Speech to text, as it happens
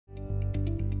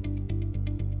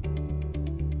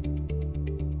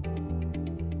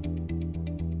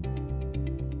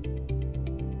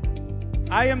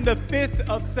I am the fifth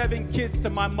of 7 kids to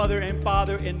my mother and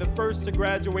father, and the first to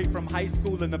graduate from high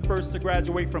school and the first to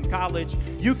graduate from college.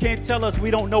 You can't tell us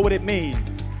we don't know what it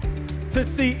means to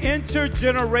see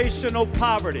intergenerational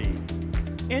poverty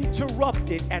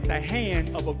interrupted at the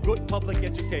hands of a good public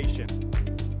education.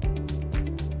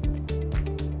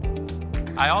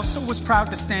 I also was proud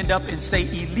to stand up and say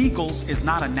illegals is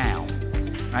not a noun,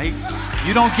 right?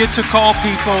 You don't get to call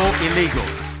people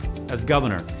illegals. As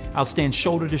governor, I'll stand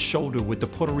shoulder to shoulder with the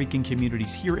Puerto Rican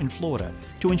communities here in Florida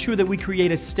to ensure that we create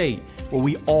a state where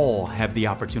we all have the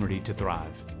opportunity to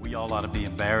thrive. We all ought to be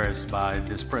embarrassed by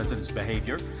this president's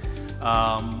behavior.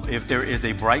 If there is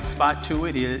a bright spot to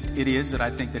it, it is that I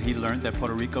think that he learned that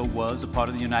Puerto Rico was a part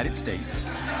of the United States.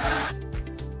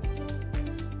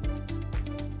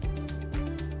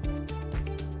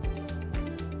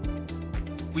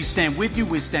 We stand with you,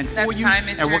 we stand for you,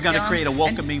 and we're going to create a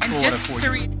welcoming Florida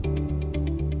for you.